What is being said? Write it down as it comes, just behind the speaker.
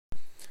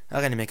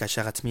הרי אני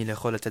מקשר עצמי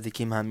לכל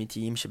הצדיקים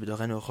האמיתיים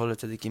שבדורנו וכל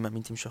הצדיקים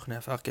האמיתיים שוכני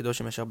עפר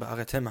קדוש אשר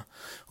בארץ המה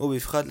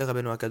ובפחד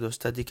לרבנו הקדוש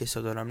צדיק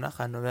יסוד עולם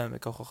נחה נובע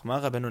מכוח חוכמה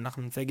רבנו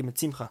נחמן מפגי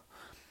מצמחה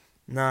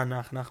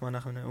נחמן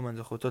נאומן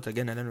זכותו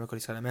תגן עלינו וכל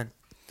ישראל אמן.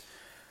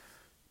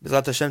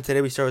 בעזרת השם,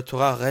 today we start with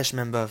Torah resh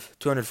membav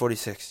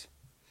 246.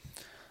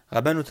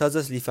 Rabeinu tells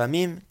us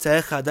לפעמים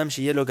צריך האדם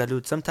שיהיה לו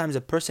גדלות. Sometimes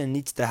a person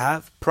needs to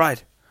have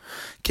pride.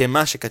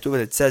 כמה שכתוב,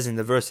 it says in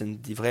the verse in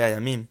דברי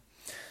הימים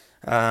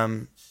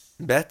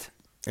bet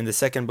in the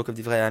second book of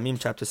דברי הימים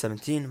chapter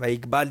 17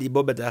 ויגבה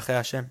ליבו בדרכי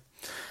השם,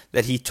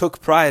 that he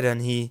took pride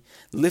and he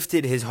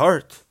lifted his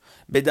heart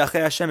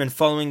בדרכי השם in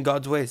following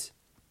God's ways.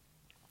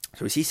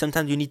 So we see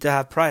sometimes you need to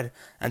have pride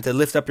and to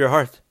lift up your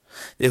heart.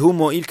 And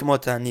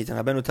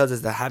Rabeinu tells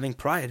us that having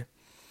pride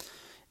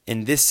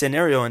in this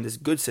scenario, in this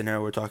good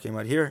scenario we're talking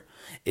about here,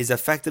 is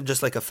effective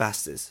just like a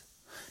fast is.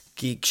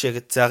 Because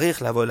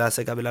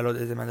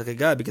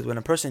when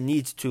a person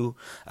needs to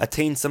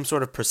attain some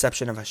sort of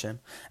perception of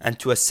Hashem and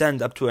to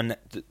ascend up to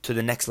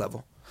the next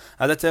level,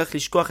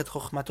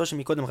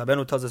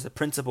 Rabeinu tells us a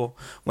principle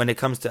when it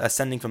comes to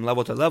ascending from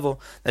level to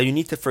level, that you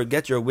need to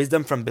forget your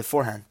wisdom from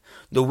beforehand.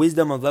 The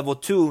wisdom of level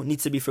 2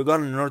 needs to be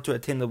forgotten in order to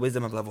attain the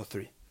wisdom of level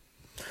 3.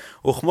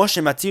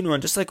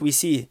 And just like we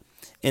see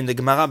in the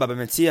Gemara Baba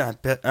Metzia,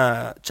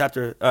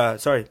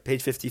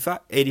 page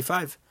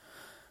 85,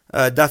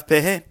 Daf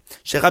Pehe,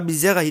 Rabbi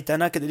Zera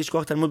hitana kedei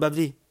lishkoach Talmud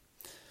Bavli,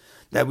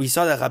 that we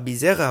saw that Rabbi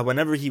Zera,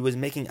 whenever he was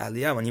making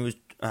Aliyah, when he was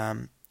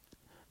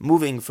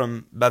moving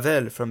from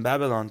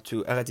Babylon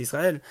to Eretz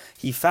Israel,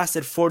 he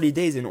fasted 40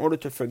 days in order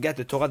to forget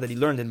the Torah that he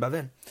learned in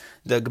Babel,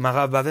 the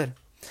Gemara of Babel.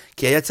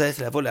 Because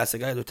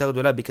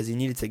he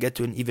needed to get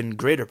to an even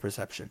greater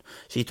perception,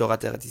 which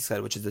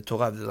is the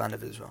Torah of the land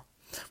of Israel.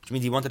 Which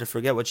means he wanted to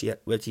forget what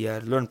he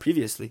had learned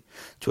previously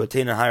to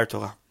attain a higher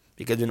Torah.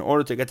 Because in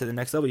order to get to the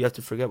next level, you have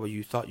to forget what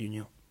you thought you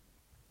knew,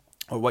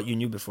 or what you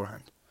knew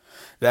beforehand.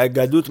 And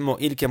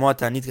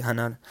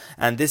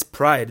this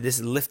pride,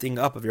 this lifting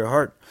up of your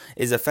heart,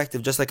 is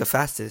effective just like a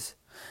fast is.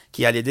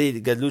 Because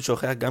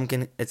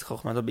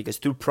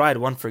through pride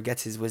one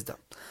forgets his wisdom.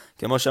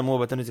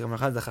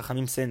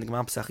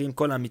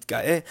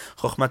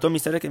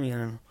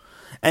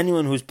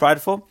 Anyone who's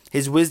prideful,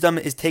 his wisdom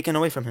is taken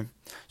away from him.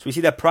 So we see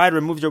that pride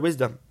removes your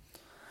wisdom.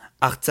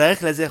 But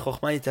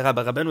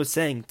Rabeinu was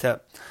saying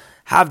to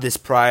have this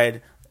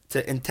pride,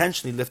 to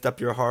intentionally lift up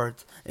your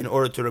heart in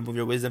order to remove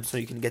your wisdom so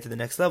you can get to the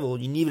next level,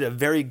 you need a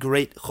very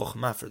great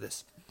chokhmah for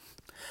this.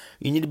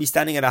 You need to be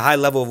standing at a high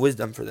level of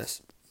wisdom for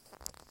this.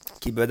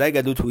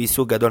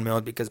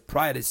 Because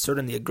pride is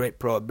certainly a great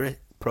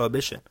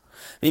prohibition.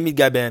 And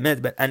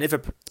if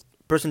a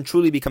person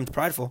truly becomes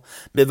prideful,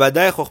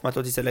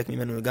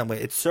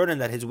 it's certain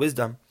that his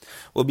wisdom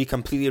will be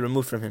completely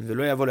removed from him. You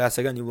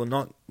will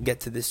not get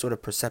to this sort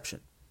of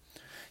perception.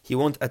 He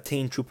won't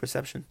attain true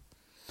perception.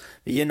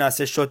 He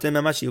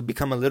will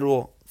become a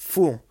literal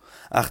fool.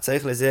 But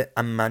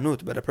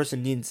a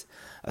person needs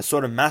a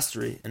sort of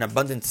mastery, an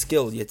abundant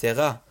skill,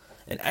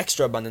 an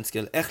extra abundant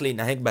skill,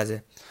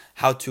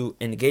 how to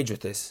engage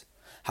with this,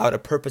 how to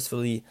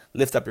purposefully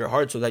lift up your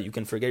heart so that you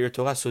can forget your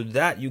Torah, so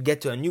that you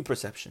get to a new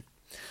perception.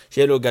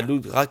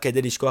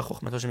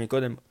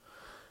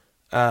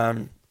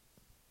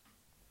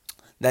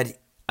 That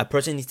a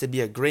person needs to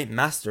be a great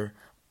master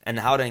and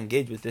how to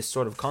engage with this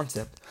sort of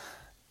concept,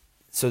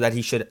 so that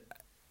he should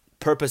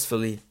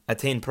purposefully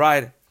attain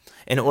pride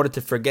in order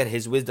to forget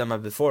his wisdom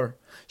of before.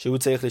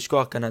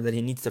 That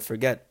he needs to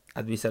forget,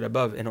 as we said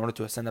above, in order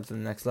to ascend up to the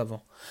next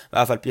level.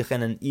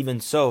 And even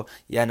so,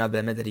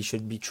 that he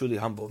should be truly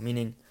humble.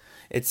 Meaning,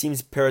 it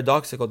seems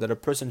paradoxical that a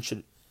person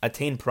should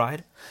attain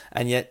pride,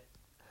 and yet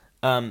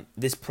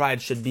this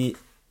pride should be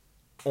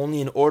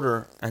only in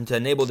order and to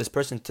enable this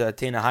person to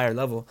attain a higher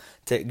level,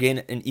 to gain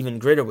an even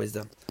greater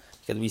wisdom.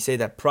 Because we say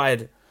that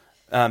pride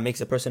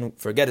makes a person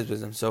forget his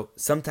wisdom. So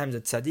sometimes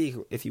a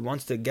tzaddik, if he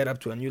wants to get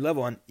up to a new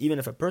level, and even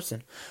if a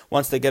person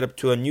wants to get up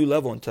to a new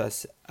level and to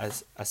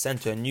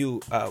ascend to a new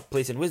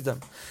place in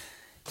wisdom,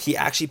 he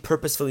actually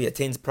purposefully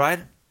attains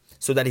pride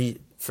so that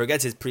he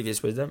forgets his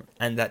previous wisdom,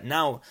 and that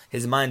now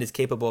his mind is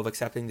capable of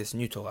accepting this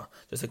new Torah,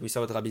 just like we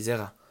saw with Rabbi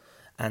Zera.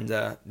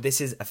 And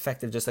this is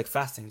effective just like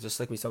fasting,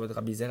 just like we saw with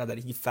Rabbi Zera, that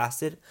he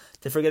fasted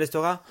to forget his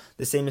Torah.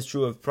 The same is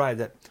true of pride,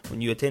 that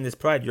when you attain this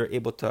pride, you're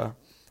able to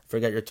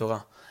forget your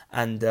Torah.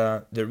 And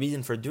the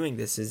reason for doing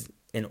this is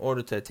in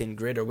order to attain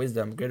greater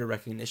wisdom, greater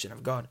recognition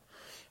of God,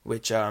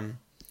 which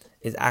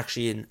is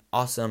actually an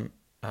awesome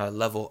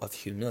level of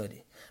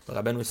humility. But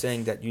Rabeinu was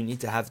saying that you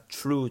need to have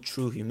true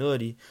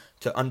humility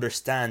to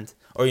understand,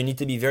 or you need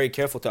to be very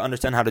careful to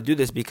understand how to do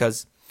this,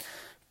 because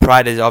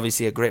pride is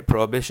obviously a great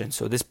prohibition.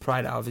 So this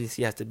pride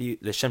obviously has to be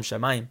l'shem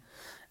shamayim,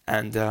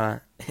 and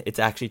it's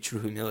actually true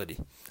humility,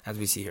 as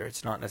we see here.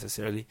 It's not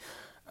necessarily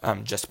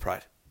just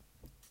pride.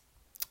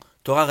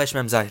 Torah resh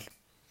mem zayil.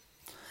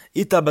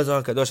 Ita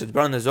b'zohar kadosh, it's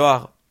brought in the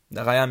Zohar,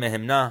 the Raya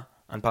mehemna,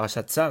 on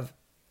Parashat Tzav,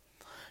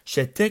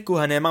 sheteku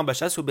hane'emar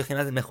b'shas hu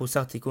b'chinat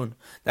mechusar tikkun.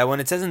 That when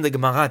it says in the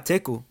Gemara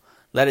Teiku,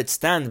 let it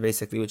stand,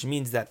 basically, which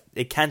means that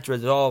it can't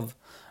resolve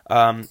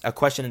a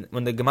question,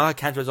 when the Gemara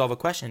can't resolve a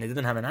question, it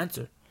didn't have an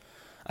answer,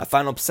 a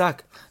final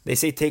psak, they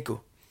say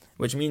Teiku,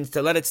 which means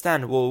to let it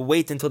stand. We'll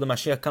wait until the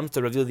Mashiach comes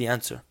to reveal the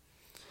answer.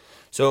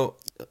 So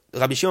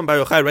Rabbi Shimon Bar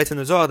Yochai writes in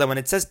the Zohar that when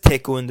it says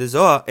Teiku in the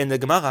Zohar, in the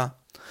Gemara,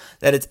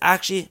 that it's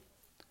actually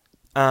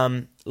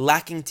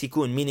lacking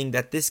tikkun, meaning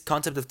that this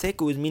concept of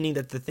Teiku is meaning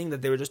that the thing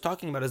that they were just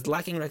talking about is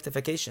lacking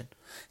rectification.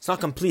 It's not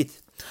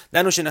complete.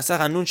 Meaning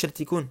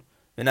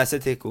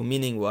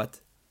what?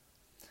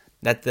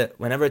 That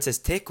whenever it says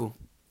Teiku,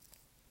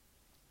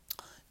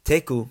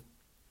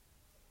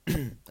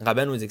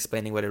 Rabeinu is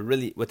explaining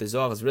what the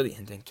Zohar is really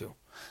hinting to.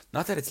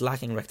 Not that it's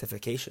lacking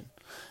rectification,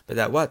 but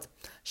that what?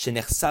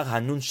 Shenechsar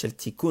hanun shel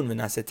tikkun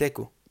v'naseh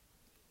Teiku.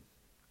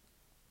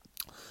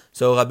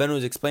 So Rabeinu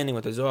is explaining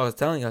what the Zohar is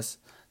telling us,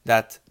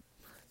 that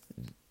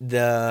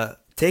the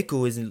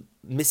Teiku is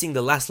missing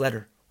the last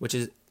letter, which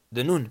is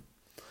the nun,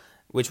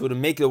 which would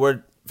make the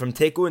word from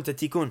Teiku into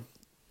Tikkun.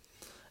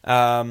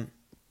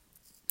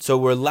 So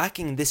we're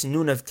lacking this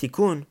nun of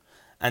Tikkun,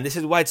 and this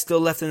is why it's still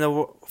left in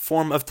the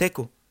form of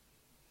Teiku.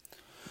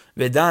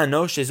 Veda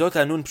no shezot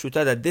nun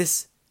pshuta, that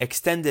this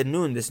extended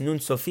nun, this nun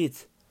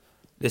sofit,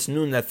 this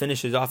nun that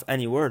finishes off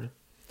any word,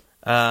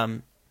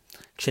 when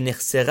it's when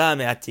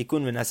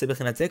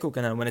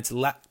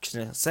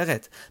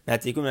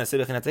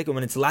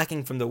it's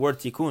lacking from the word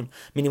tikkun,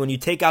 meaning when you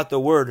take out the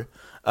word,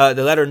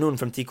 the letter nun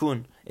from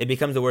tikkun, it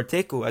becomes the word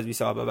Teiku, as we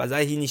saw.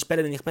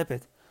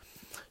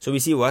 So we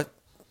see what?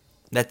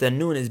 That the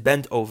nun is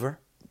bent over,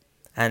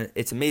 and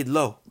it's made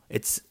low.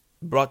 It's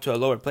brought to a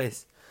lower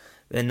place.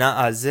 Meaning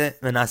whenever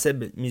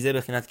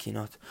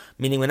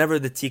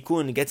the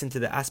tikkun gets into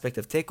the aspect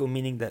of Teiku,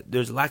 meaning that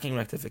there's lacking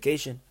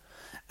rectification,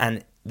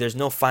 and there's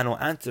no final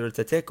answer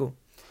to Teiku,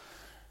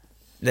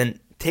 then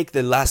take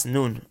the last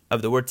nun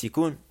of the word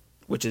Tikkun,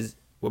 which is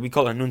what we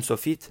call a nun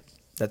sofit,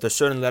 that there's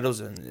certain letters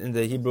in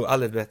the Hebrew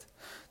alphabet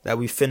that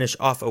we finish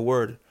off a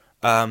word,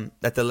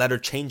 that the letter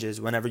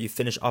changes whenever you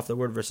finish off the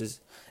word versus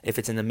if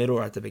it's in the middle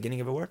or at the beginning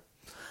of a word.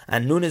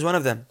 And nun is one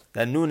of them.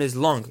 That nun is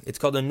long. It's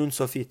called a nun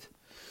sofit.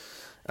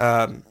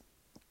 And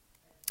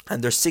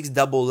there's 6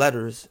 double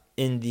letters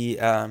in the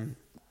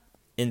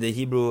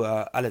Hebrew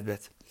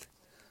alphabet.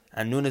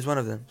 And nun is one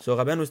of them. So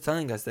Rabeinu is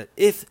telling us that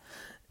if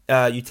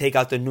you take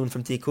out the nun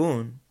from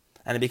Tikkun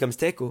and it becomes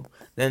Teiku,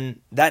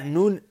 then that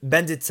nun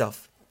bends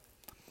itself.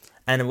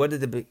 And what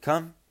did it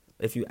become?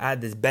 If you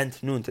add this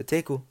bent nun to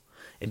Teiku,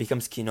 it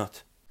becomes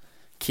Kinnot.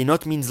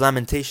 Kinnot means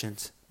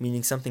lamentations,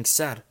 meaning something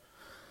sad.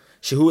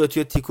 Shehu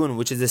etiyot Tikkun,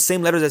 which is the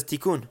same letters as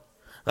Tikkun.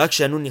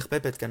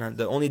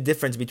 The only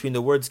difference between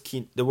the words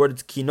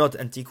Kinnot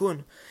and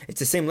Tikkun, it's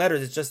the same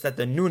letters, it's just that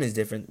the nun is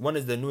different. One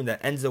is the nun that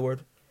ends the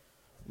word,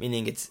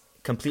 meaning it's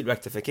complete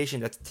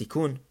rectification, that's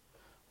Tikkun,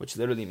 which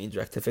literally means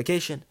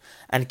rectification.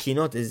 And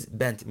Kinnot is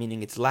bent,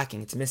 meaning it's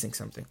lacking, it's missing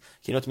something.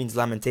 Kinnot means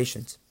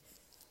lamentations.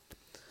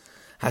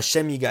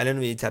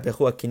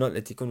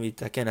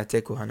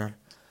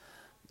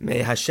 May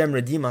Hashem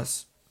redeem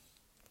us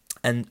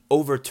and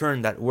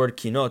overturn that word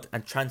Kinnot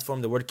and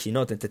transform the word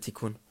Kinnot into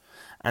Tikkun.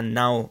 And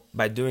now,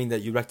 by doing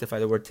that, you rectify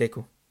the word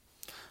Teiku.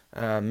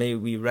 May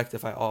we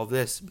rectify all of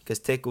this, because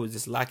Teiku is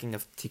this lacking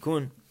of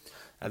Tikkun,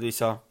 as we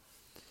saw,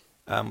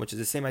 which is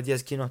the same idea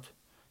as Kinnot.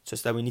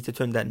 Just that we need to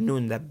turn that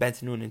nun, that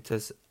bent nun,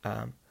 into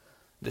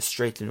the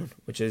straight nun,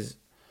 which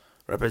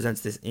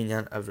represents this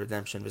inyan of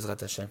redemption.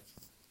 B'ezrat Hashem.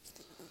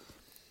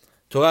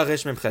 Torah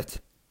Resh Memchet.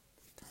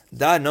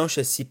 Da know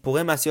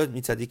shesipurei masiyot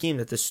mitzadikim,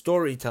 that the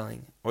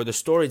storytelling or the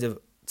stories of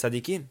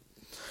tzadikim,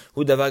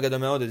 hu davar gadol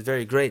meod, is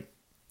very great.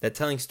 That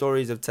telling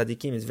stories of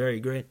tzadikim is very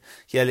great.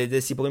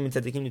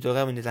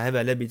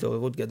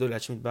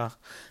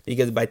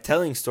 Because by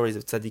telling stories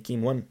of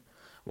tzadikim,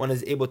 one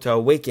is able to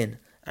awaken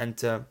and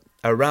to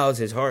arouse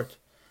his heart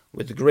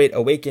with great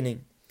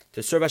awakening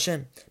to serve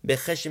Hashem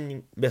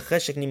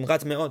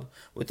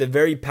with a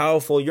very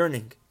powerful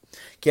yearning.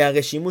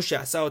 Because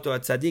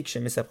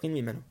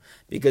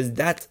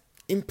that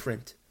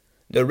imprint,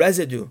 the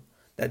residue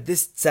that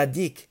this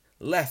tzaddik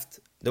left,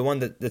 the one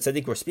that the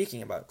tzaddik we're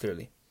speaking about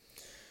clearly,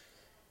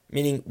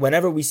 meaning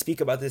whenever we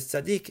speak about this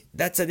tzaddik,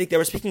 that tzaddik that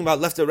we're speaking about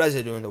left a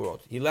residue in the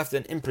world. He left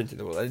an imprint in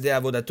the world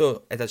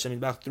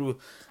through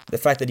the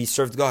fact that he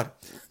served God.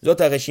 And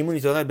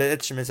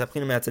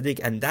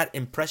that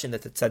impression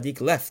that the tzaddik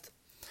left,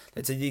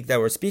 the tzaddik that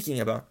we're speaking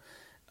about,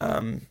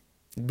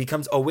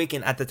 becomes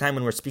awakened at the time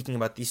when we're speaking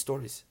about these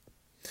stories.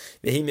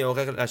 And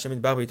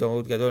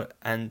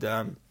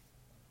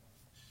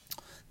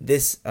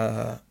this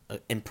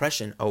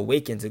impression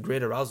awakens a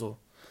great arousal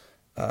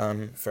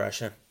for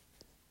Hashem,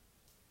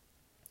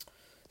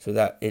 so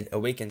that it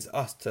awakens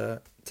us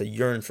to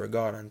yearn for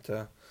God and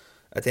to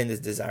attain this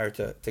desire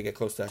to get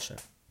close to Hashem.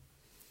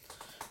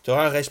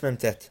 Torah Resh Mem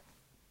Tet,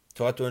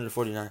 Torah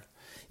 249.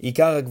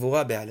 Ikar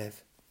Gvura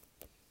be'alev.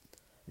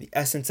 The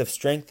essence of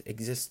strength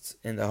exists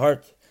in the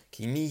heart.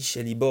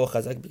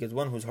 Because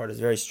one whose heart is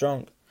very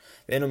strong,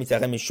 and who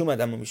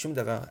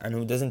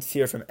doesn't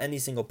fear from any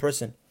single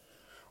person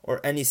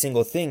or any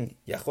single thing,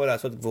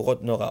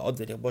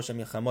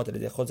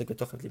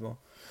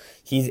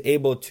 he's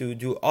able to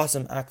do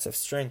awesome acts of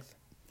strength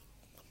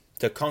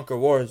to conquer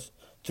wars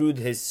through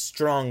his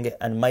strong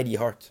and mighty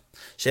heart.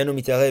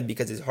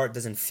 Because his heart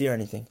doesn't fear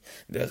anything.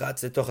 And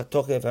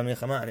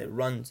it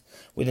runs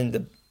within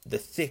the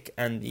thick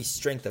and the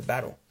strength of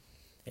battle.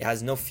 It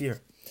has no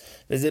fear.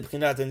 And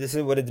this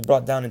is what it's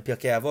brought down in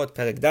Pirkei Avot,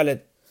 Perek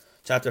Dalet,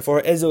 chapter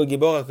 4.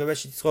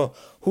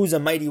 Who's a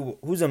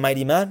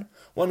mighty man?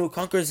 One who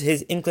conquers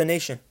his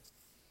inclination.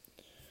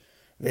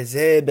 And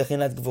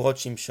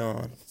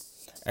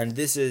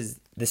this is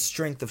the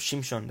strength of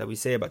Shimshon that we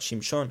say about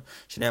Shimshon,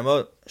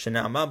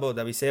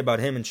 that we say about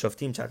him in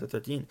Shoftim chapter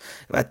 13.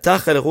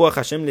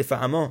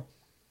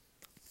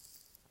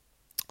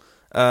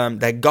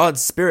 That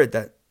God's spirit,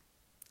 that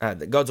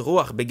God's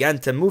ruach began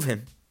to move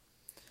him.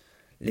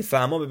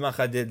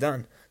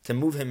 To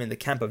move him in the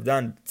camp of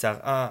Dan, ben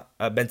Tzara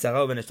ben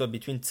Eshtaol,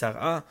 between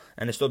Tzara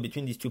and Eshtaol,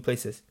 between these two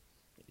places.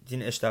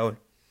 Meaning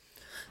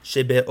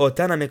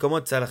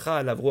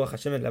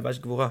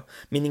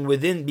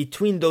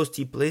between those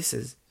two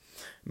places,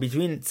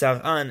 between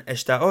Tzara and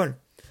Eshtaol,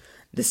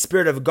 the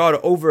Spirit of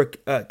God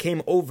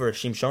came over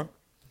Shimshon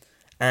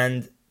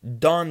and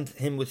donned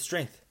him with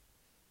strength.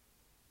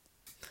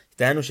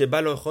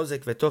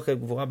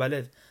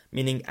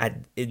 Meaning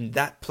in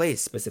that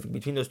place, specifically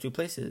between those two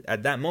places,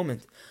 at that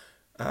moment,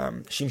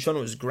 Shimshon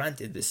was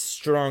granted this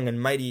strong and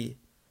mighty,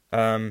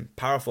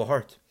 powerful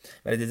heart.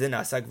 And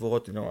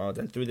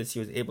through this he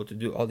was able to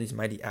do all these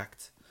mighty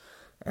acts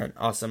and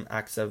awesome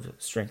acts of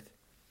strength.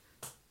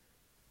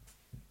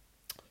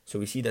 So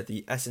we see that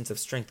the essence of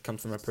strength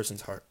comes from a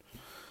person's heart.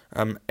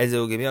 Who's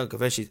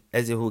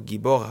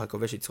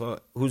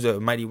a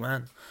mighty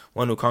man?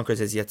 One who conquers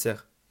his yetzer.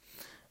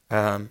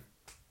 As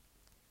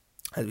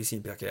we see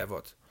in Pirkei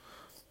Avot.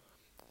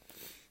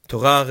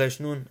 Torah Resh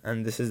Nun,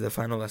 and this is the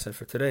final lesson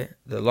for today,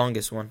 the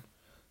longest one,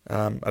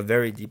 a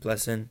very deep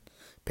lesson.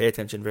 Pay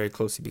attention very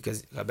closely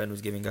because Rabeinu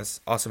is giving us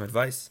awesome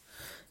advice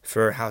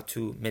for how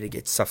to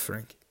mitigate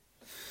suffering.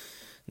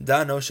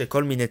 Rabeinu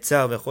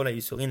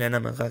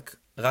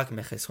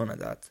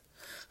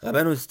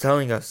is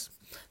telling us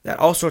that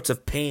all sorts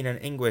of pain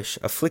and anguish,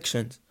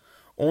 afflictions,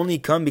 only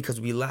come because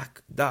we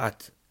lack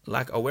da'at,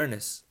 lack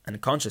awareness and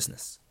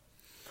consciousness.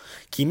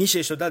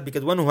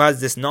 Because one who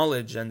has this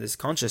knowledge and this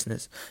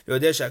consciousness,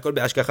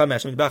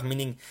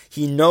 meaning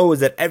he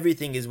knows that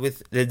everything is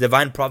with the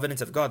divine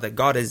providence of God, that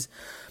God is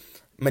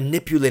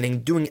manipulating,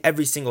 doing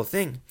every single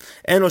thing.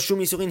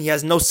 He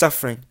has no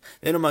suffering.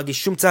 And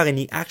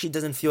he actually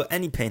doesn't feel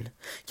any pain.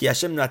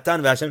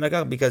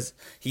 Because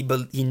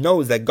he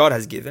knows that God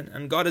has given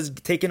and God has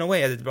taken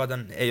away, as it's brought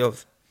down in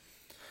Eov.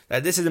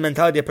 That this is the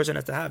mentality a person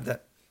has to have,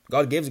 that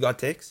God gives, God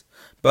takes,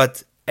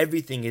 but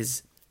everything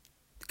is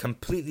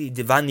completely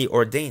divinely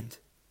ordained.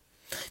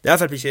 Even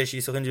though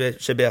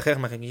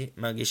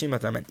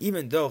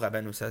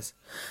Rabeinu says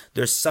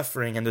there's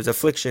suffering and there's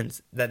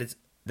afflictions that it's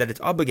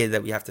obligated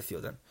that we have to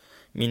feel them,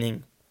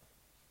 meaning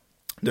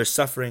there's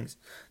sufferings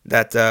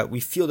that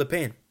we feel the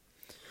pain.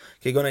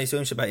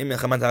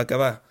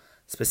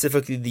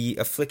 Specifically the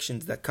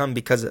afflictions that come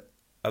because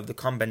of the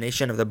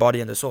combination of the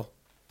body and the soul.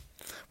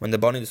 When the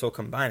body and the soul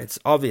combine, it's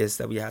obvious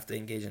that we have to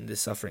engage in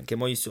this suffering.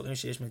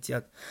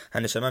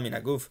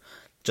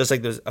 Just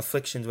like there's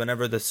afflictions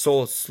whenever the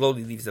soul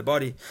slowly leaves the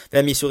body.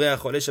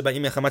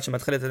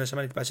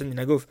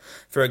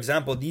 For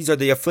example, these are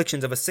the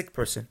afflictions of a sick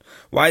person.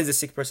 Why does the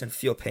sick person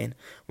feel pain?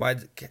 Why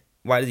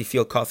does he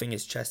feel coughing,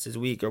 his chest is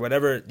weak, or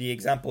whatever the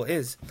example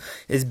is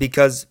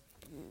because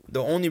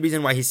the only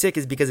reason why he's sick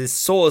is because his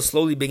soul is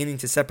slowly beginning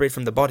to separate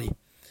from the body.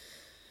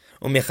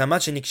 And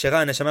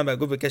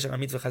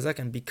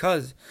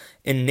because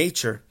in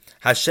nature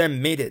Hashem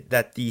made it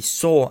that the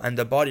soul and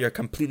the body are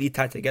completely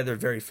tied together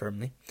very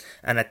firmly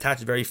and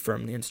attached very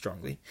firmly and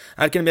strongly,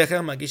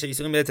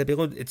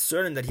 it's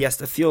certain that he has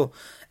to feel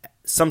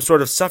some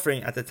sort of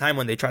suffering at the time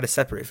when they try to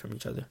separate from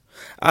each other.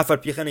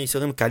 Rabeinu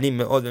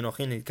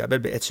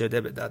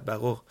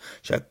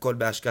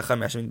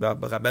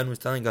is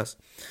telling us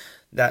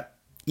that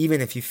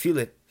even if you feel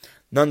it,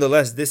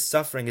 nonetheless, this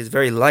suffering is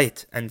very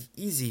light and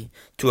easy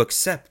to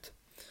accept.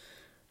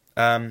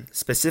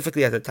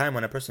 Specifically at the time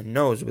when a person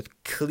knows with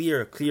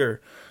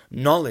clear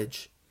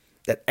knowledge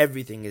that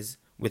everything is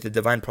with the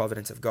divine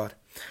providence of God.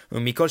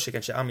 And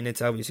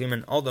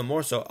all the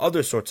more so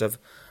other sorts of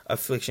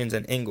afflictions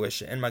and anguish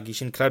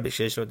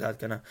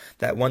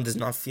that one does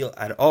not feel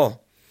at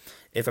all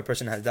if a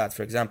person has that.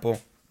 For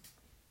example,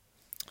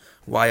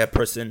 why a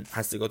person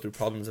has to go through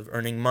problems of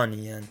earning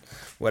money and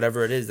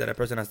whatever it is that a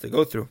person has to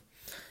go through.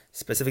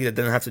 Specifically, that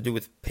doesn't have to do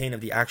with pain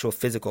of the actual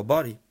physical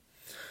body.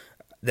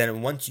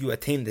 Then once you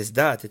attain this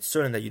dat, it's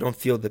certain that you don't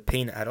feel the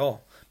pain at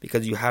all,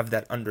 because you have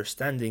that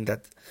understanding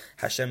that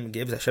Hashem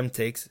gives, Hashem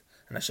takes,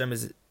 and Hashem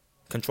is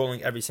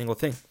controlling every single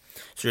thing.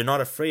 So you're not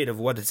afraid of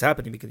what is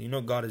happening because you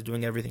know God is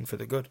doing everything for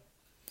the good,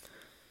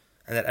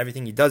 and that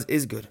everything He does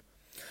is good.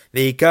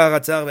 And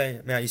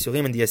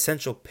the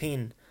essential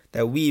pain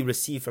that we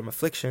receive from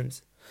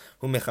afflictions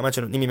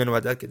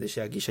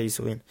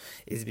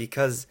is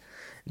because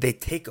they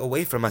take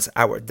away from us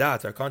our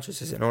dat, our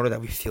consciousness, in order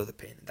that we feel the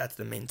pain. That's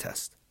the main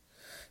test.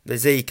 And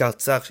this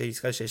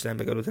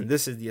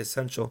is the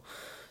essential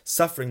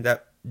suffering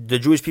that the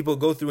Jewish people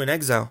go through in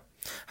exile.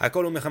 The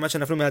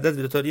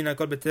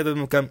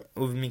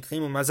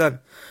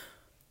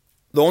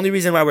only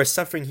reason why we're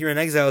suffering here in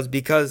exile is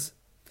because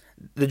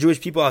the Jewish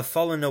people have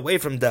fallen away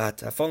from that,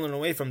 have fallen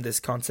away from this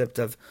concept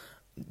of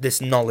this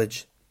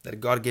knowledge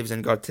that God gives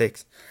and God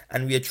takes.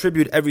 And we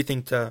attribute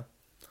everything to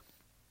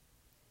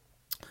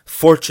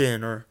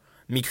fortune or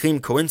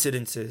mikrim,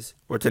 coincidences,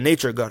 or to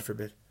nature, God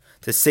forbid,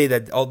 to say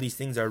that all these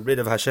things are rid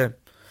of Hashem.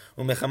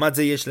 And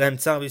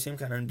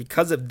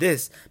because of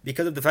this,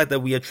 because of the fact that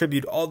we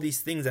attribute all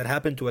these things that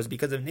happen to us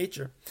because of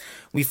nature,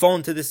 we fall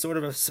into this sort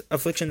of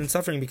affliction and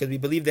suffering because we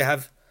believe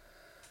that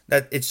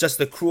it's just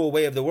the cruel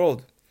way of the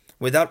world,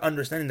 without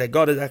understanding that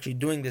God is actually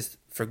doing this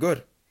for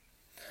good.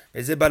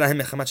 And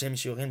Rabeinu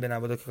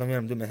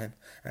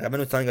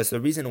is telling us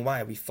the reason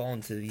why we fall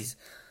into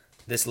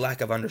this lack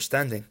of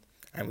understanding,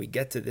 and we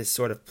get to this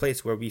sort of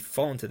place where we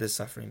fall into this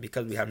suffering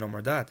because we have no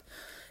more dad,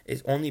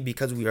 is only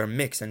because we are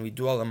mixed and we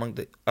dwell among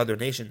the other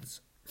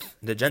nations,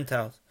 the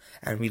Gentiles,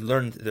 and we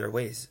learned their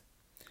ways.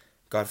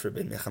 God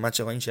forbid.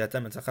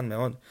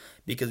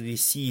 Because we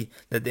see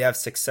that they have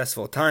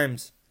successful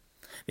times.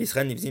 Am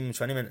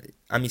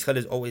Yisrael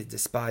is always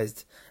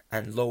despised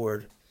and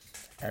lowered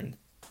and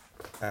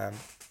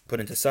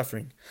put into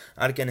suffering.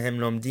 This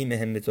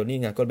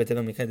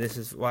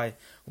is why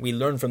we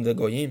learn from the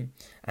Goyim,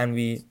 and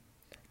we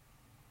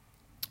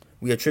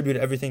attribute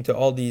everything to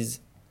all these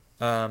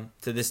to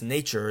this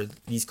nature,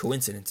 these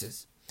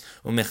coincidences.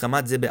 And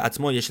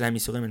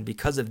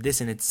because of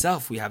this in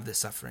itself, we have this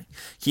suffering.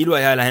 Because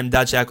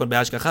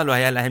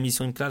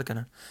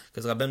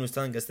Rabeinu was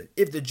telling us that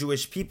if the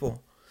Jewish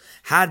people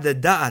had the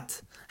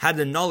da'at, had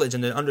the knowledge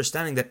and the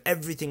understanding that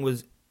everything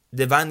was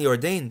divinely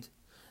ordained,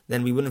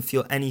 then we wouldn't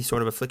feel any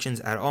sort of afflictions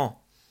at all.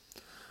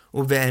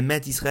 And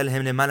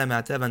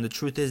the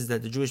truth is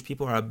that the Jewish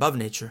people are above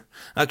nature.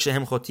 It's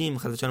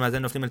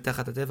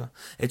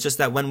just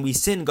that when we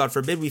sin, God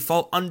forbid, we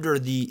fall under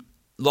the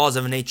laws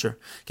of nature.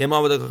 Just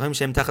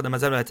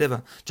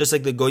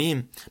like the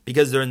Goyim,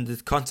 because they're in the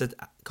constant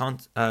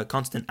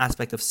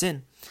aspect of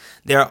sin,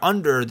 they are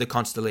under the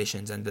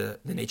constellations and the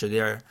nature.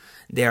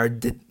 They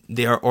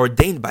are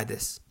ordained by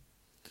this.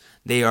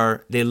 They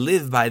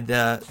live by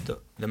the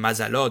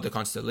mazalot, the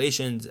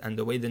constellations, and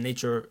the way the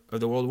nature of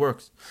the world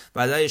works.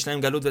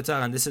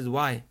 And this is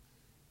why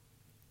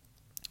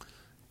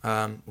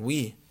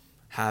we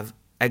have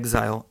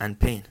exile and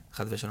pain,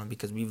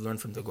 because we've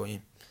learned from the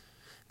Goyim.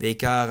 And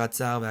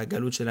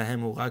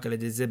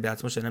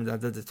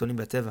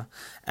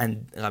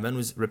Rabeinu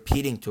was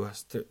repeating to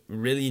us to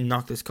really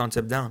knock this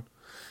concept down,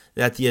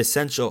 that the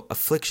essential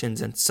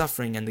afflictions and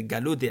suffering and the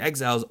galut, the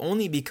exile, is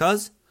only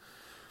because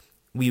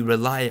we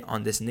rely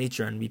on this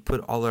nature and we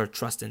put all our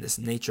trust in this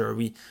nature.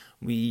 We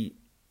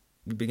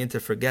begin to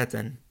forget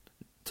and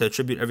to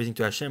attribute everything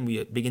to Hashem.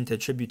 We begin to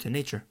attribute to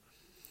nature.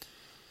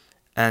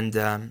 And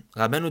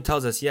Rabeinu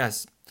tells us,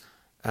 yes,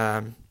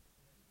 that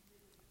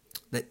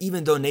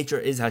even though nature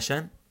is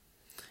Hashem,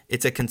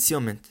 it's a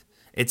concealment.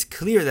 It's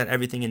clear that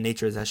everything in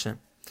nature is Hashem.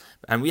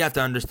 And we have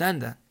to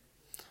understand that.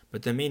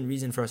 But the main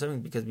reason for our suffering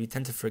is because we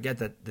tend to forget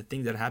that the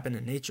things that happen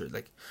in nature,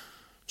 like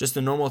just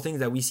the normal things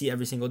that we see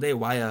every single day,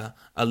 why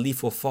a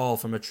leaf will fall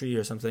from a tree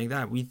or something like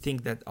that. We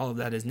think that all of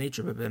that is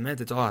nature, but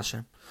it's all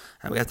Hashem.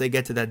 And we have to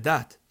get to that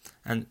dat.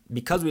 And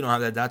because we don't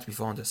have that dat, we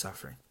fall into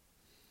suffering.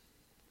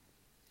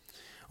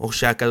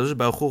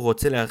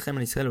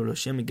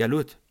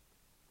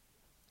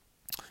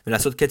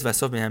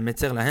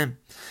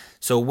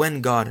 So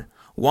when God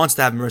wants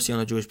to have mercy on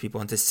the Jewish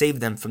people and to save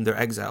them from their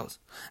exiles,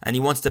 and He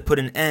wants to put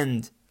an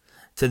end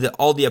to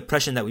all the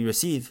oppression that we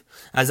receive,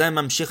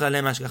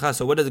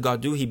 so what does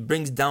God do? He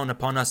brings down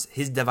upon us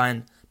His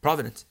divine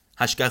providence,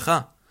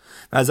 hashgacha.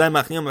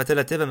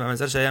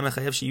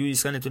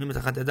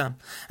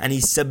 And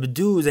He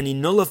subdues and He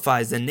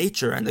nullifies the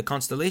nature and the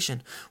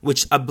constellation,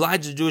 which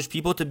oblige the Jewish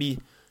people to be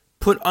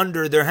put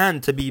under their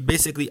hand, to be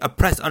basically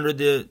oppressed under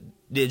the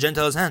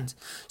Gentiles' hands.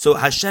 So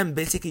Hashem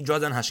basically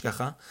draws down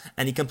hashgacha,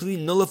 and He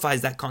completely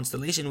nullifies that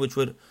constellation, which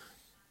would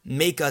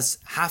make us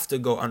have to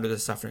go under the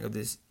suffering of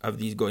these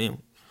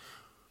goyim.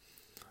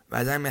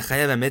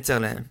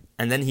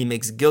 And then He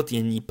makes guilty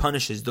and He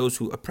punishes those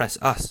who oppress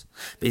us.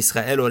 And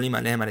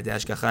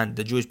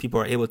the Jewish people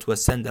are able to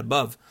ascend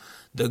above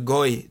the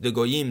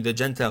goyim, the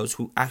Gentiles,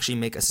 who actually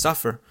make us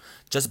suffer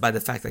just by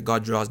the fact that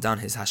God draws down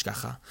His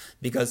hashgacha.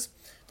 Because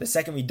the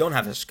second we don't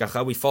have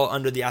hashgacha, we fall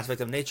under the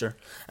aspect of nature,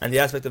 and the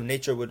aspect of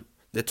nature would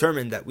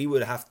determine that we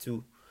would have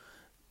to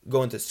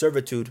go into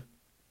servitude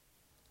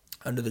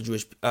under the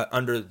Jewish,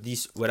 under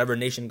these whatever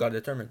nation God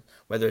determined,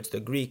 whether it's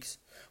the Greeks,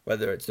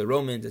 whether it's the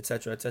Romans,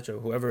 etc.,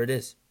 whoever it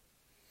is.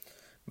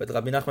 But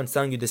Rabbi Nachman is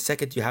telling you, the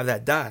second you have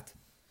that dat,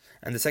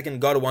 and the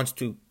second God wants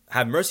to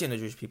have mercy on the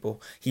Jewish people,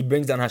 He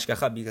brings down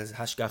hashgacha, because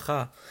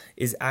hashgacha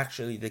is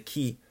actually the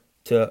key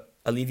to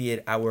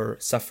alleviate our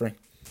suffering.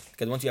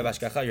 Because once you have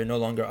hashgacha, you're no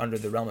longer under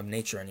the realm of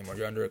nature anymore.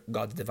 You're under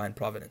God's divine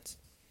providence.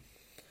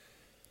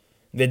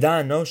 That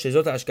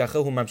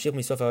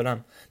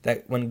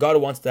when God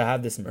wants to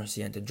have this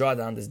mercy and to draw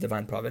down this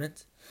divine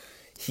providence,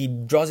 He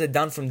draws it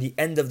down from the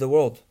end of the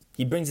world.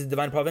 He brings his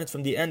divine providence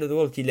from the end of the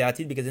world,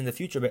 because in the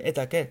future,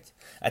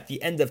 at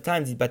the end of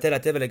times,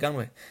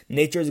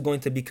 nature is going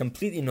to be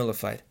completely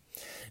nullified.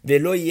 The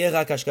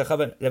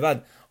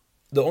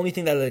only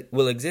thing that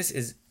will exist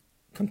is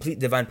complete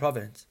divine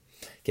providence.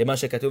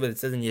 It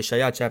says in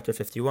Yeshaya chapter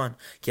 51,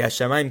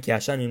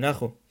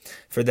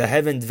 for the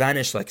heavens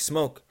vanish like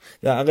smoke,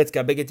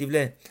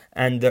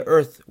 and the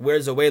earth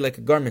wears away like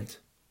a garment,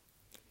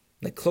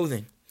 like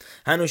clothing.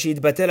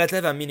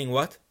 Meaning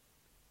what?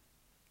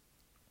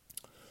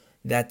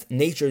 That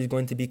nature is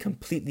going to be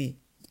completely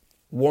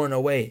worn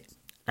away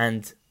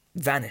and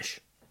vanish,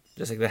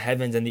 just like the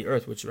heavens and the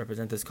earth, which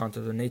represent this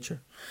concept of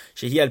nature.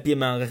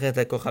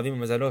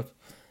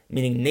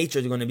 Meaning nature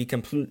is going to be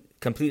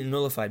completely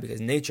nullified,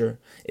 because nature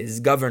is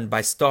governed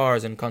by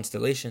stars and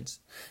constellations.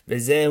 And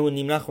this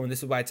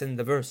is why it says in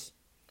the verse,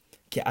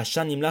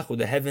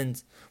 the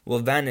heavens will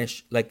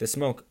vanish like the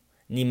smoke.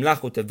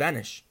 Nimlachu, to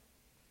vanish.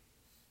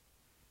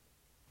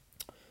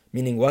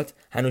 Meaning what?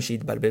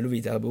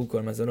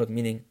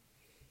 Meaning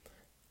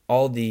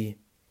all the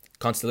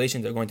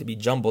constellations are going to be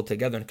jumbled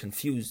together and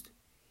confused,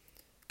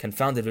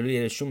 confounded,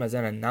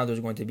 and now there's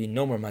going to be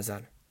no more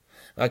mazal.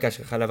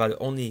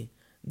 Only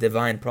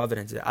divine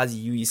providence.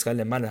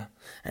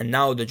 And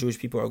now the Jewish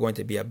people are going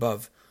to be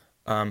above,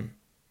 and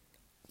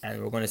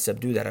we're going to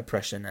subdue that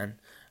oppression and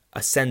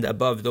ascend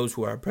above those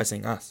who are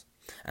oppressing us,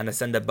 and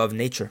ascend above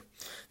nature.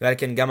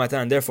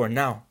 And therefore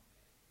now,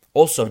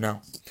 also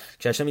now,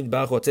 when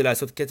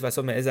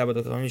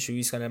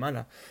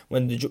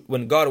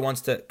God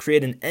wants to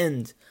create an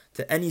end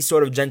to any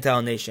sort of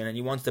Gentile nation, and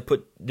He wants to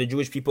put the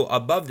Jewish people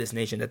above this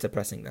nation that's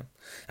oppressing them,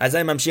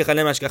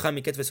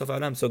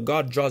 so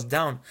God draws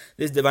down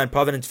this divine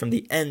providence from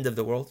the end of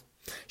the world,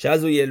 so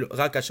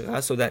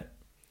that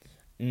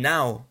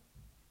now,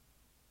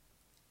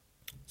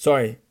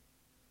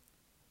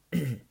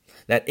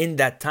 that in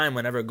that time,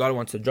 whenever God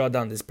wants to draw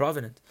down this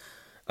providence,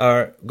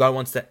 or God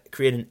wants to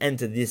create an end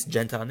to this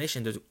Gentile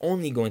nation, there's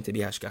only going to be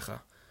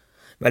hashgacha.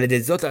 And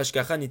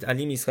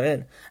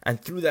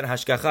through that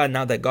hashgacha,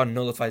 now that God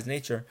nullifies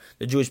nature,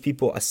 the Jewish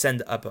people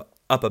ascend up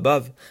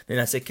above.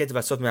 And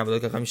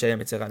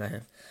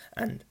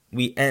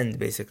we end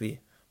basically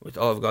with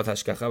all of God's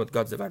hashgacha, with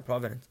God's divine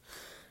providence.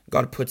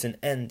 God puts an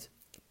end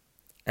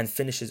and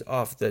finishes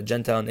off the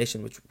Gentile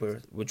nation which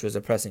was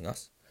oppressing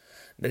us.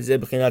 And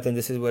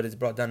this is what is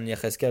brought down in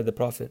Yechezkel, the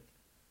prophet.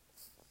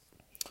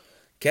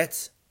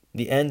 Ketz,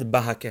 the end,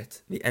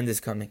 bahaket, the end is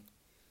coming.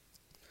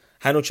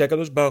 Why does it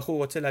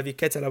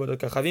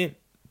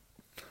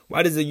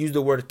use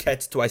the word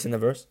ketz twice in the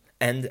verse?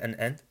 End and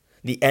end.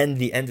 The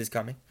end is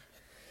coming.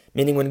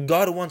 Meaning when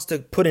God wants to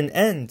put an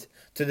end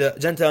to the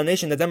Gentile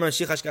nation,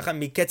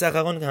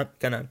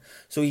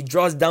 so He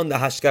draws down the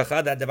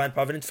hashgacha, that divine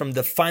providence, from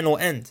the final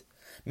end.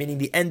 Meaning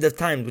the end of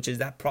time, which is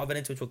that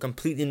providence which will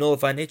completely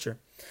nullify nature.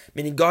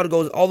 Meaning God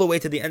goes all the way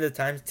to the end of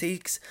time,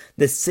 takes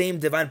the same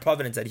divine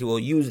providence that He will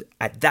use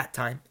at that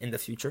time in the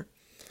future,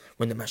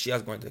 when the Mashiach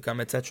is going to come,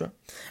 etc.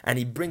 And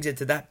He brings it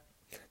to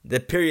the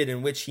period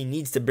in which He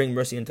needs to bring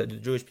mercy into the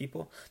Jewish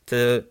people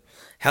to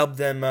help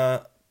them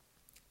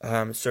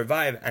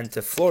survive and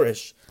to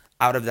flourish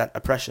out of that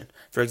oppression.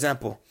 For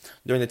example,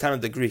 during the time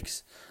of the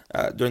Greeks,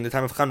 during the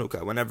time of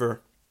Chanukah,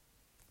 whenever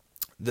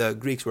the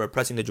Greeks were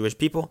oppressing the Jewish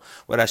people,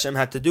 what Hashem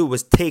had to do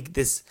was take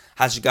this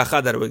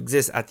hashgacha that would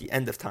exist at the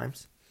end of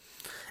times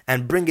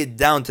and bring it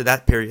down to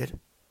that period.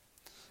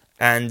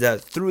 And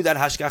through that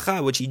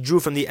hashgacha, which He drew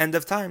from the end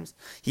of times,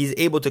 He's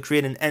able to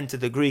create an end to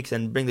the Greeks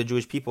and bring the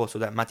Jewish people, so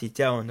that Kohen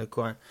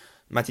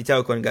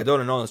Gadol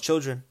and all his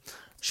children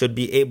should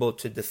be able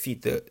to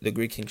defeat the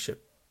Greek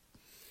kingship.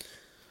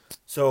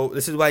 So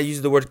this is why I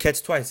use the word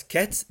ketz twice.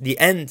 Ketz, the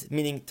end,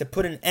 meaning to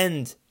put an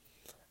end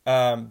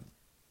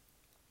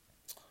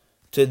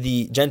to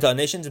the Gentile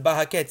nations.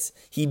 Bahaketz,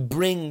 He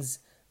brings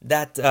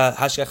that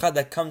hashgacha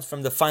that comes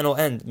from the final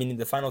end, meaning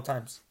the final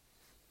times.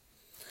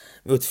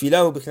 And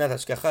Rabeinu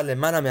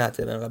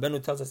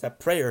tells us that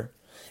prayer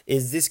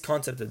is this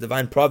concept of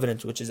divine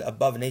providence, which is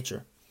above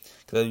nature.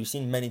 Because we've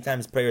seen many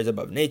times prayer is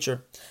above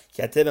nature.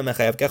 We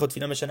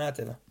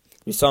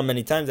saw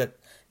many times that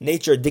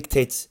nature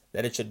dictates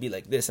that it should be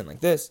like this and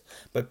like this,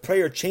 but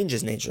prayer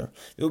changes nature.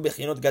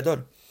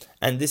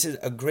 And this is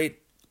a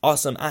great,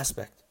 awesome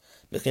aspect.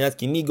 As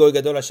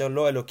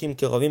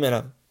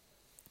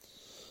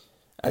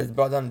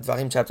brought down in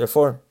Dvarim chapter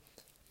 4.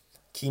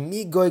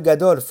 Kimi goy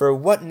gadol, for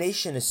what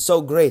nation is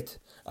so great,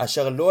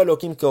 asher lo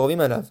elokim kerovim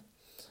elav,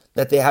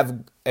 that they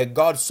have a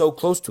God so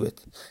close to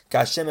it,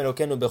 Hashem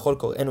Elokenu bechol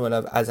korenu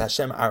elav, as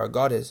Hashem our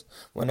God is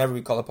whenever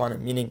we call upon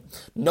Him. Meaning,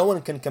 no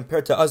one can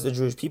compare to us, the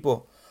Jewish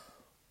people,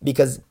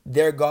 because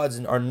their gods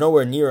are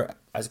nowhere near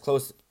as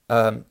close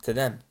to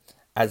them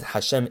as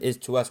Hashem is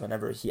to us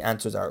whenever He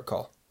answers our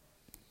call.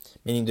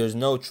 Meaning, there's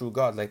no true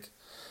God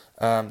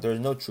there is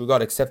no true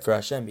God except for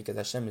Hashem, because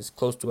Hashem is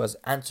close to us,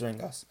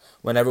 answering us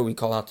whenever we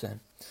call out to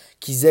Him.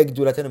 Because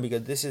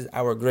this is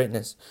our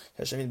greatness.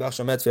 That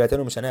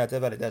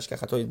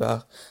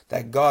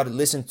God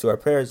listens to our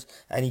prayers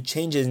and He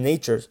changes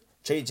nature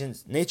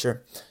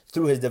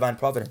through His divine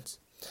providence.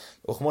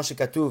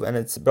 And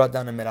it's brought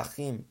down in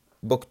Melachim,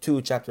 book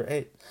 2, chapter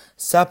 8.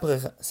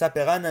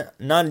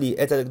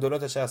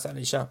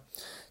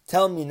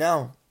 Tell me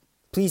now,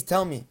 please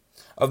tell me,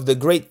 of the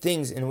great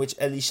things in which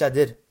Elisha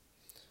did.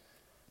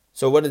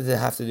 So what did it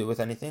have to do with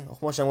anything?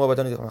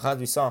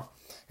 We saw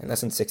in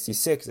lesson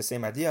 66, the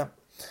same idea.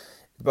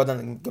 It's brought down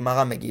in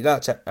Gemara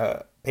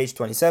Megillah, page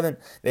 27.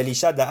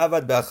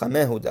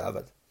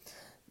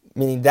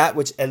 Meaning that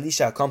which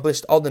Elisha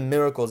accomplished, all the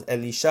miracles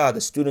Elisha,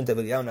 the student of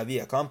Eliyahu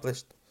Navi,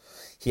 accomplished,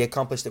 he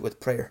accomplished it with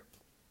prayer.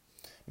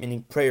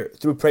 Meaning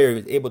through prayer he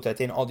was able to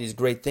attain all these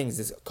great things,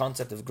 this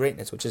concept of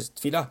greatness, which is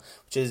tefillah,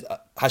 which is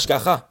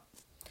hashgacha,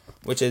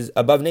 which is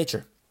above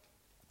nature.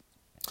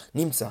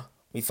 Nimtza,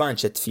 we find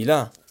that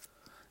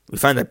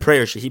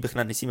prayer,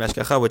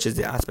 which is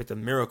the aspect of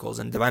miracles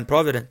and divine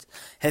providence,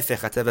 is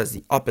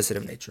the opposite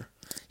of nature.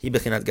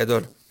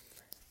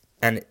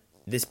 And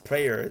this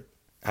prayer,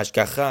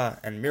 hashgacha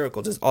and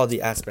miracles, is all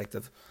the aspect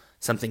of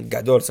something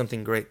gadol,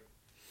 something great.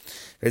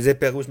 And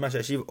this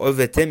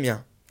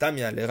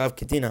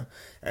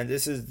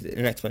is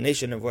an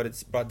explanation of what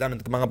it's brought down in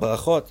the Gemara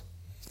Barachot.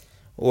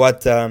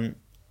 What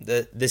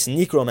this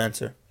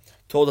necromancer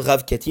told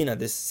Rav Ketina,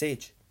 this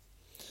sage.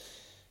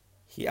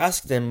 He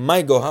asked him,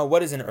 "My Goha,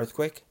 what is an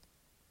earthquake?"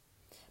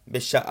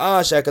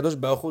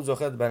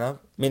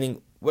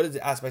 Meaning, what is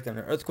the aspect of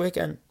an earthquake?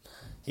 And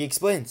he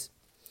explains,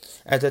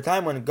 at the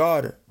time when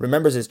God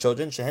remembers His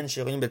children,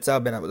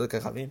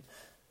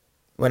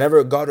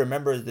 whenever God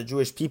remembers the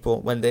Jewish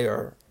people when they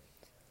are,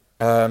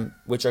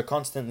 which are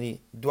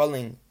constantly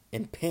dwelling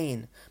in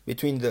pain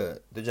between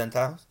the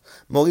Gentiles,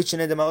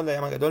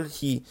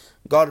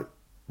 God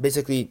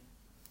basically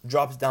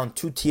drops down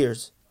 2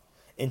 tears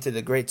into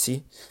the great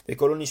sea,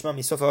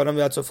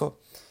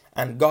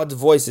 and God's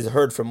voice is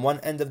heard from one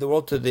end of the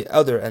world to the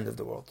other end of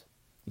the world.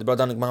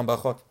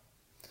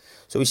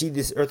 So we see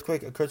this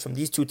earthquake occurs from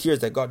these 2 tears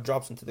that God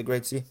drops into the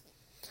great sea.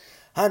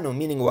 Hanu,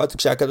 meaning what?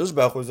 When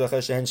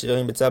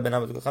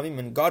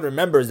God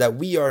remembers that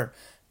we are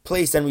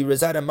placed and we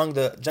reside among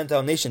the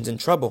Gentile nations in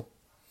trouble,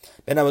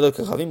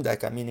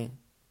 meaning,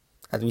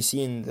 as we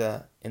see in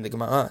the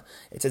Gemara,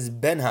 it says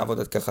ben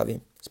havodat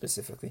kachavim,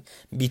 specifically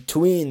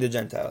between the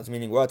Gentiles,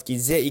 meaning what?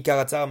 Because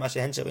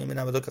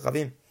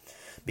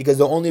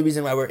the only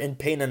reason why we're in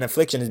pain and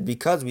affliction is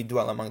because we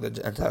dwell among the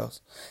Gentiles,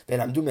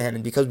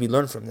 and because we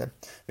learn from them,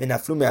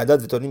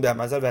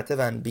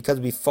 and because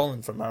we've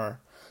fallen from our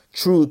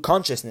true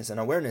consciousness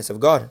and awareness of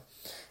God,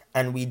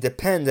 and we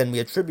depend and we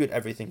attribute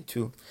everything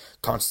to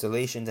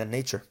constellations and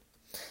nature.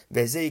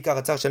 This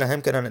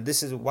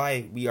is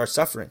why we are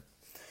suffering.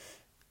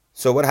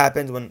 So what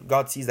happens when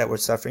God sees that we're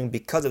suffering?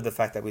 Because of the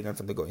fact that we learn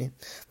from the Goyim,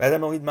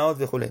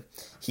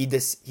 he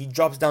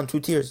drops down 2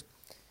 tears.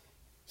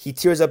 He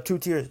tears up 2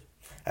 tears.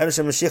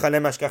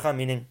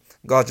 Meaning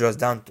God draws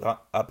down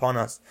upon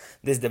us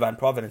this divine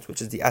providence,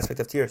 which is the aspect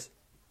of tears.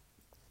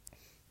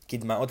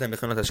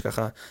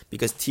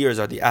 Because tears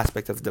are the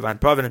aspect of divine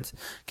providence.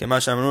 Say in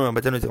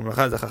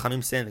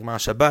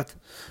Shabbat,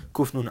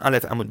 Kufnun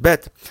Aleph Amud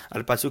Bet,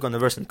 al pasuk on the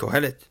verse in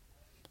Kohelet,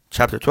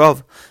 chapter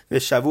 12. The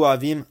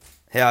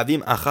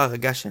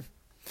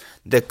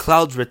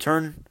clouds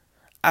return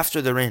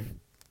after the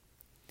rain.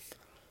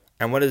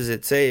 And what does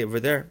it say over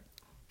there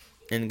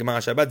in Gemara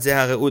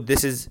Shabbat?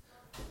 This is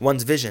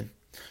one's vision,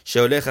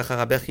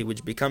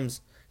 which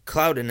becomes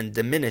clouded and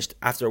diminished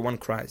after one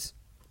cries.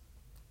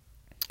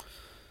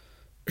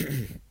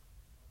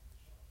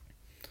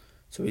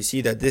 So we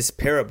see that this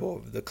parable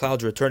of the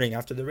clouds returning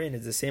after the rain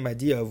is the same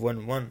idea of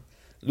when one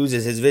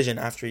loses his vision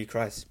after he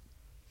cries.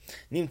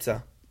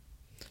 Nimtza.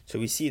 So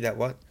we see that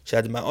what?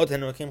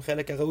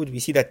 We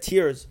see that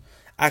tears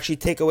actually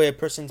take away a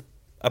portion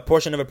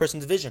of a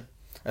person's vision.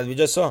 As we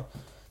just saw,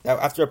 that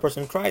after a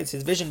person cries,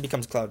 his vision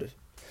becomes clouded.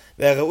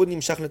 And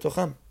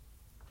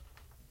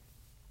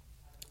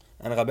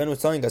Rabeinu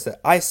is telling us that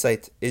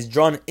eyesight is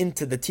drawn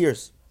into the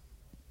tears.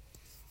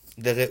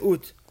 The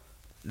re'ut,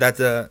 that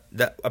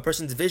a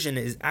person's vision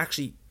is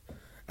actually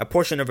a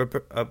portion of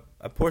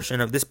a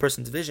portion of this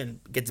person's vision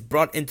gets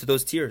brought into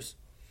those tears.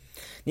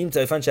 We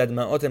see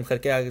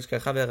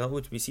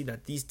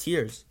that these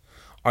tears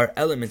are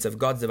elements of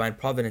God's divine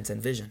providence and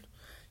vision,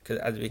 because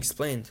as we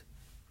explained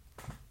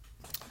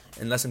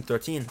in lesson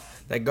 13,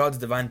 that God's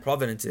divine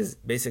providence is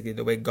basically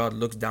the way God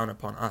looks down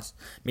upon us.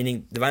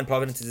 Meaning, divine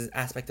providence is an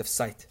aspect of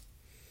sight,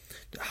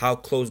 how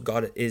close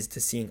God is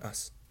to seeing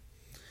us,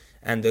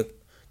 and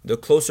the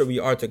closer we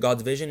are to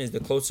God's vision is the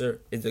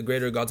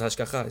greater God's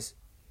hashgacha is.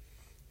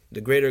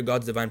 The greater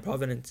God's divine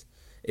providence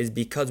is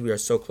because we are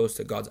so close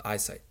to God's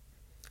eyesight,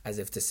 as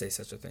if to say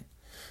such a thing.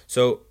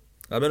 So,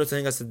 Rabeinu is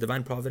telling us that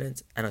divine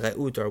providence and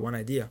re'ut are one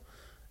idea.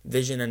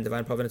 Vision and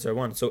divine providence are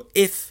one. So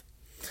if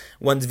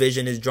one's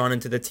vision is drawn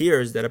into the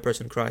tears that a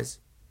person cries,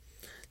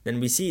 then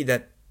we see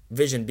that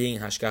vision being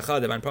hashgacha,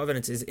 divine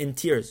providence, is in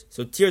tears.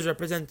 So tears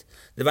represent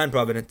divine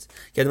providence.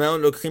 Because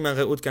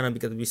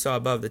we saw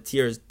above, the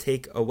tears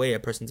take away a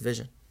person's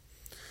vision.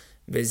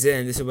 And this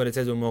is what it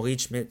says,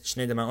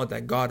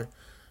 that God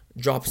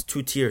drops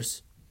 2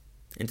 tears.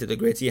 into the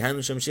great sea.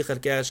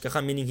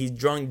 Meaning he's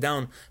drawing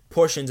down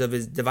portions of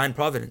his divine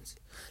providence.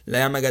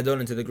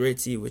 Into the great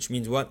sea, which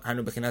means what?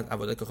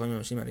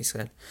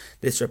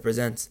 This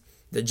represents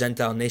the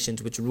Gentile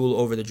nations which rule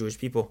over the Jewish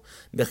people.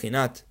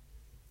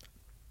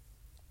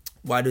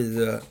 Why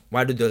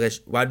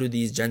do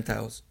these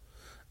Gentiles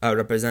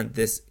represent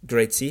this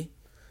great sea?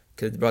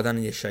 Because it's brought down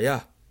in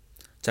Yeshaya,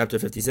 chapter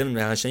 57.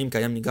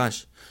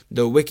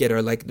 The wicked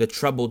are like the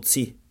troubled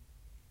sea.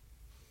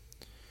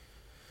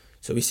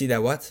 So we see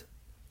that what?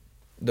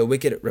 The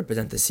wicked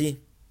represent the sea.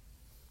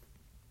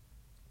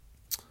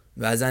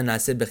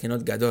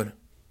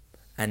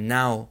 And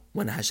now,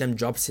 when Hashem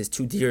drops his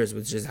 2 tears,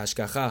 which is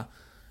hashkacha,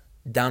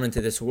 down into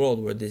this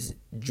world where these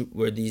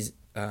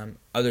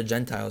other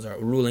Gentiles are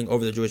ruling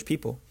over the Jewish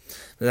people,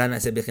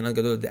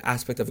 the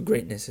aspect of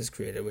greatness is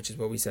created, which is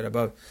what we said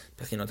above,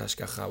 bechinot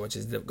hashkacha, which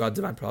is God's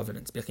divine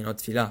providence,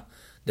 bechinot tefillah,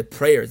 the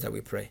prayers that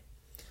we pray,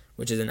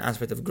 which is an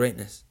aspect of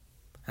greatness,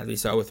 as we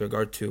saw with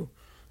regard to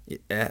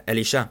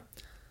Elisha.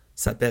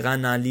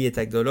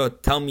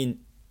 Tell me,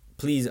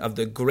 please, of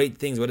the great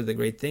things. What are the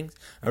great things?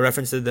 A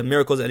reference to the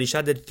miracles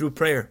Elisha did through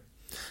prayer.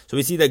 So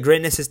we see that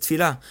greatness is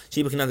tefillah,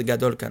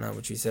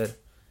 which we said,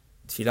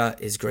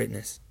 tefillah is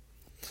greatness.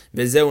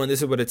 And this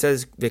is what it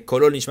says, it's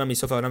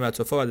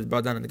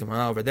brought down in the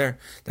Gemara over there,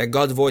 that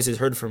God's voice is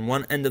heard from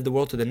one end of the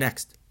world to the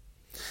next.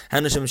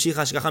 Meaning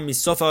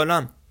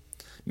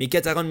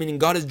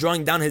God is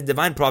drawing down his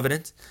divine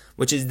providence,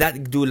 which is that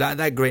gdula,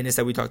 that greatness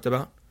that we talked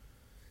about,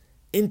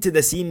 into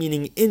the sea,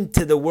 meaning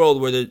into the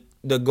world where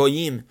the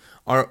goyim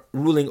are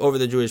ruling over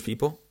the Jewish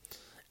people.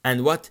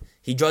 And what?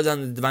 He draws down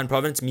the divine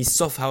providence,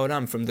 misof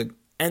haolam, from the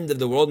end of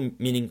the world,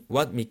 meaning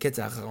what? Miketz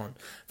acharon,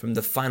 from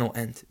the final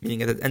end,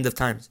 meaning at the end of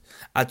times.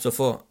 Ad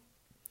sofo,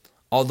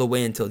 all the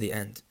way until the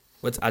end.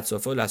 What's ad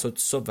sofo? Lasot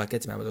sof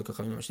v'ketz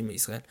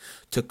me'avodat,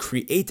 to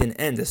create an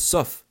end, a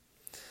sof,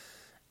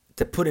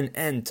 to put an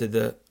end to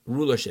the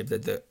rulership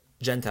that the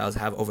Gentiles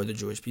have over the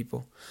Jewish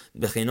people.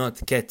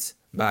 Bechinot ket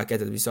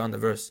ba'ket, as we saw in the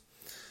verse.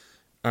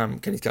 As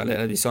we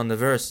saw in the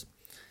verse,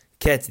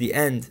 ket, the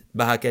end,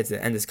 ba'ket,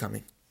 the end is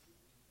coming.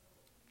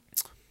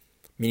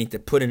 Meaning to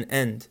put an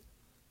end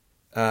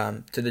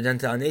to the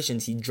Gentile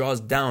nations, he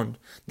draws down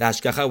the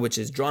hashkacha, which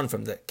is drawn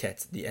from the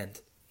ket, the end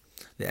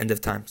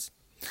of times.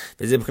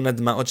 And this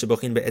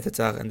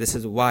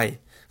is why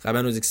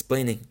Rabeinu is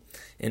explaining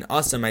an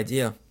awesome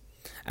idea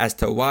as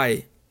to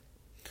why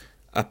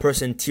a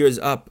person tears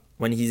up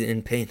when he's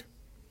in pain,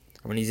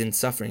 when he's in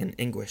suffering and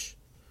anguish.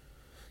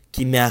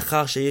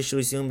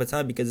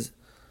 Because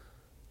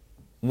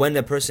when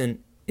a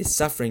person is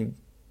suffering,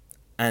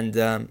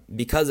 and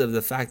because of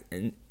the fact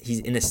he's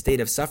in a state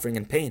of suffering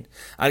and pain,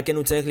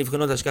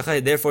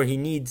 therefore he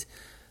needs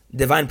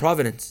divine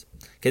providence.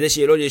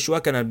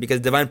 Because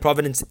divine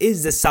providence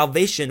is the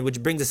salvation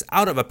which brings us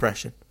out of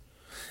oppression.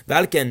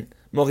 This is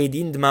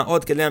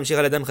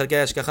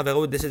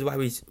why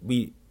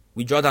we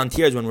draw down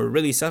tears when we're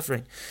really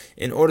suffering,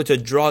 in order to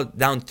draw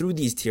down through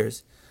these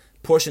tears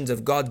portions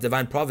of God's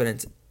divine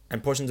providence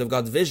and portions of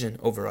God's vision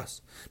over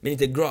us. Meaning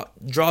to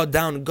draw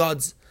down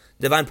God's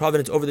divine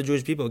providence over the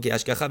Jewish people.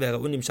 Because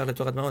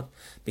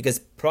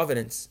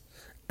providence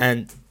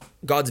and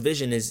God's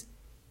vision is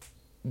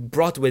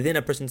brought within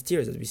a person's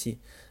tears, as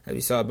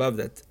we saw above,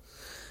 that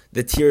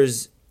the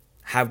tears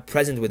have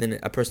present within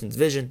a person's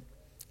vision,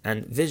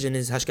 and vision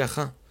is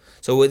hashkacha.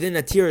 So within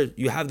a tear,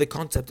 you have the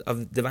concept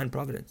of divine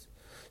providence.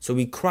 So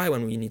we cry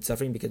when we need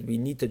suffering, because we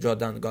need to draw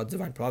down God's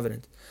divine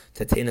providence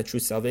to attain a true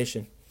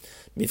salvation.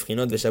 As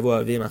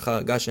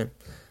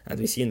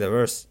we see in the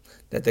verse,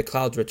 that the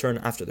clouds return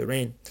after the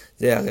rain.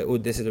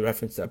 This is a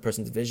reference to a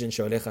person's vision,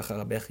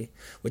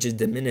 which is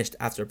diminished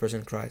after a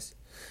person cries.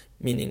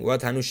 Meaning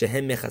what? Meaning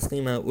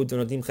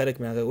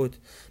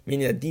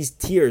that these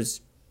tears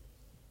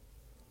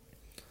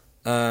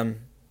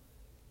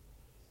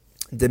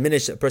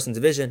diminish a person's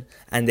vision,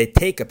 and they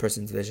take a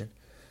person's vision.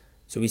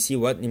 So we see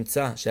what? So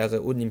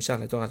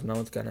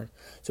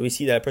we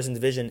see that a person's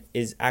vision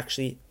is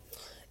actually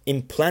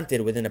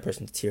implanted within a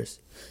person's tears.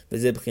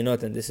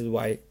 And this is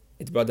why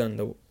it's brought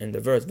down in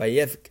the verse,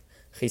 that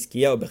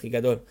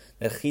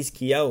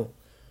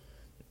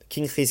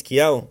King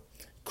Chizkiyahu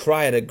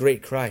cried a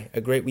great cry, a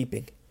great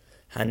weeping.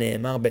 As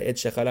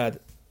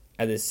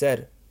is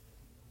said,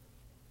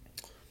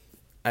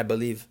 I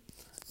believe,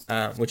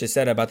 which is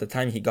said about the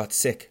time he got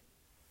sick.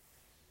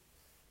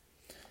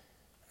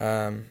 If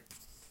I'm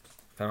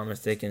not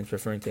mistaken, it's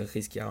referring to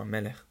Chizkiyahu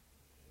Melech.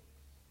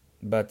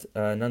 But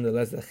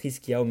nonetheless, the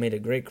Chizkiyahu made a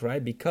great cry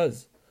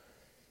because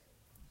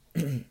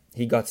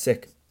he got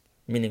sick.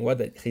 Meaning what?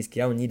 That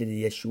Chizkiyahu needed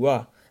the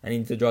Yeshua, and he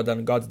needed to draw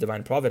down God's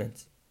divine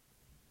providence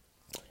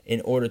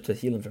in order to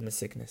heal him from his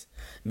sickness.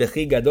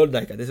 Bechi gadol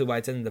daika. This is why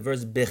it says in the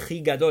verse,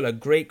 Bechi gadol, a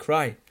great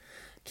cry.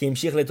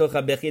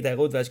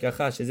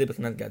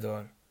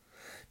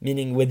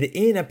 Meaning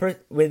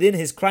within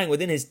his crying,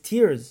 within his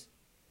tears,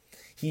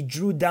 he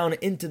drew down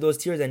into those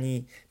tears, and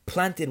he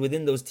planted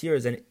within those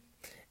tears, and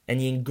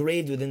he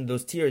engraved within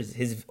those tears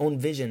his own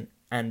vision,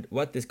 and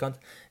what the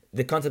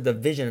concept of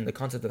vision and the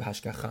concept of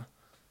hashkacha.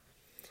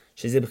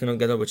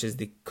 which is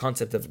the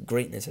concept of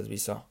greatness, as we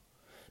saw.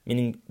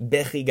 Meaning,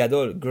 bechi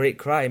gadol, great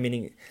cry,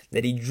 meaning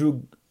that he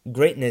drew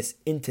greatness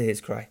into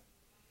his cry.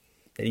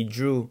 That he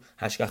drew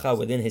hashkacha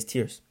within his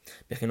tears.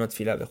 That he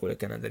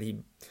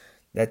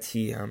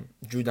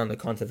drew down the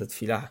concept of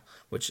tefillah,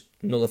 which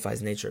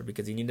nullifies nature,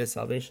 because he needed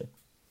salvation.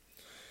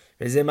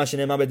 This is what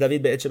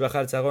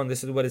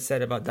is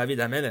said about David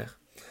HaMelech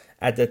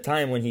at the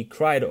time when he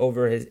cried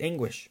over his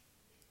anguish.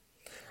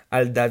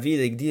 Al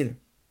David Igdil.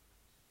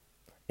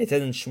 It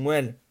says in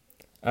Shmuel,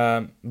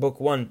 book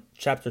 1,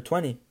 chapter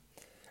 20,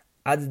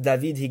 Ad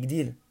David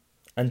Higdil,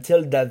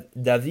 until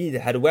David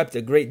had wept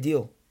a great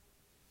deal.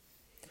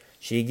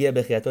 Meaning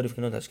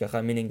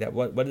that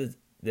what is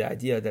the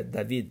idea that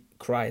David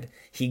cried?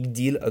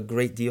 Higdil, a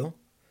great deal,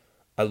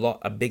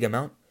 a big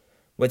amount.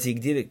 What's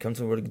Higdil? It comes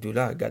from the word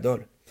Gdula, Gadol.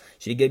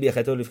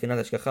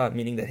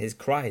 Meaning that his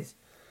cries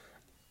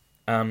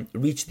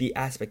reached the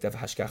aspect of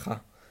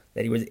hashkacha,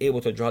 that he was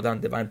able to draw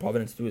down divine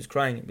providence through his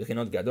crying.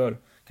 Bichinot Gadol,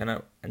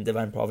 and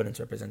divine providence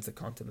represents the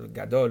concept of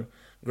Gadol,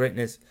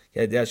 greatness.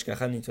 Because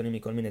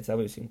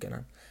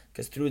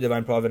through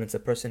divine providence, a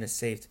person is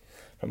saved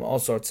from all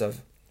sorts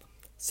of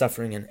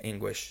suffering and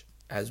anguish,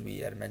 as we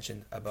had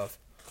mentioned above.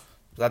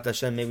 B'ezrat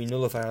Hashem, may we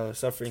nullify our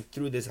suffering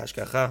through this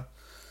hashkacha,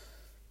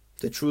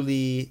 to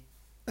truly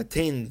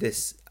attain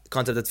this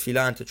concept of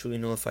tefillah and to truly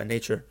nullify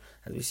nature,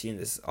 as we see in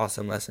this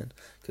awesome lesson,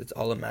 because it's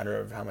all a matter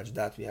of how much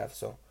dat we have.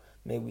 So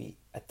may we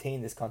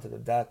attain this concept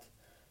of dat,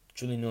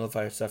 truly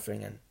nullify our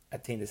suffering and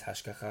attain this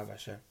hashkacha of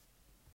Hashem.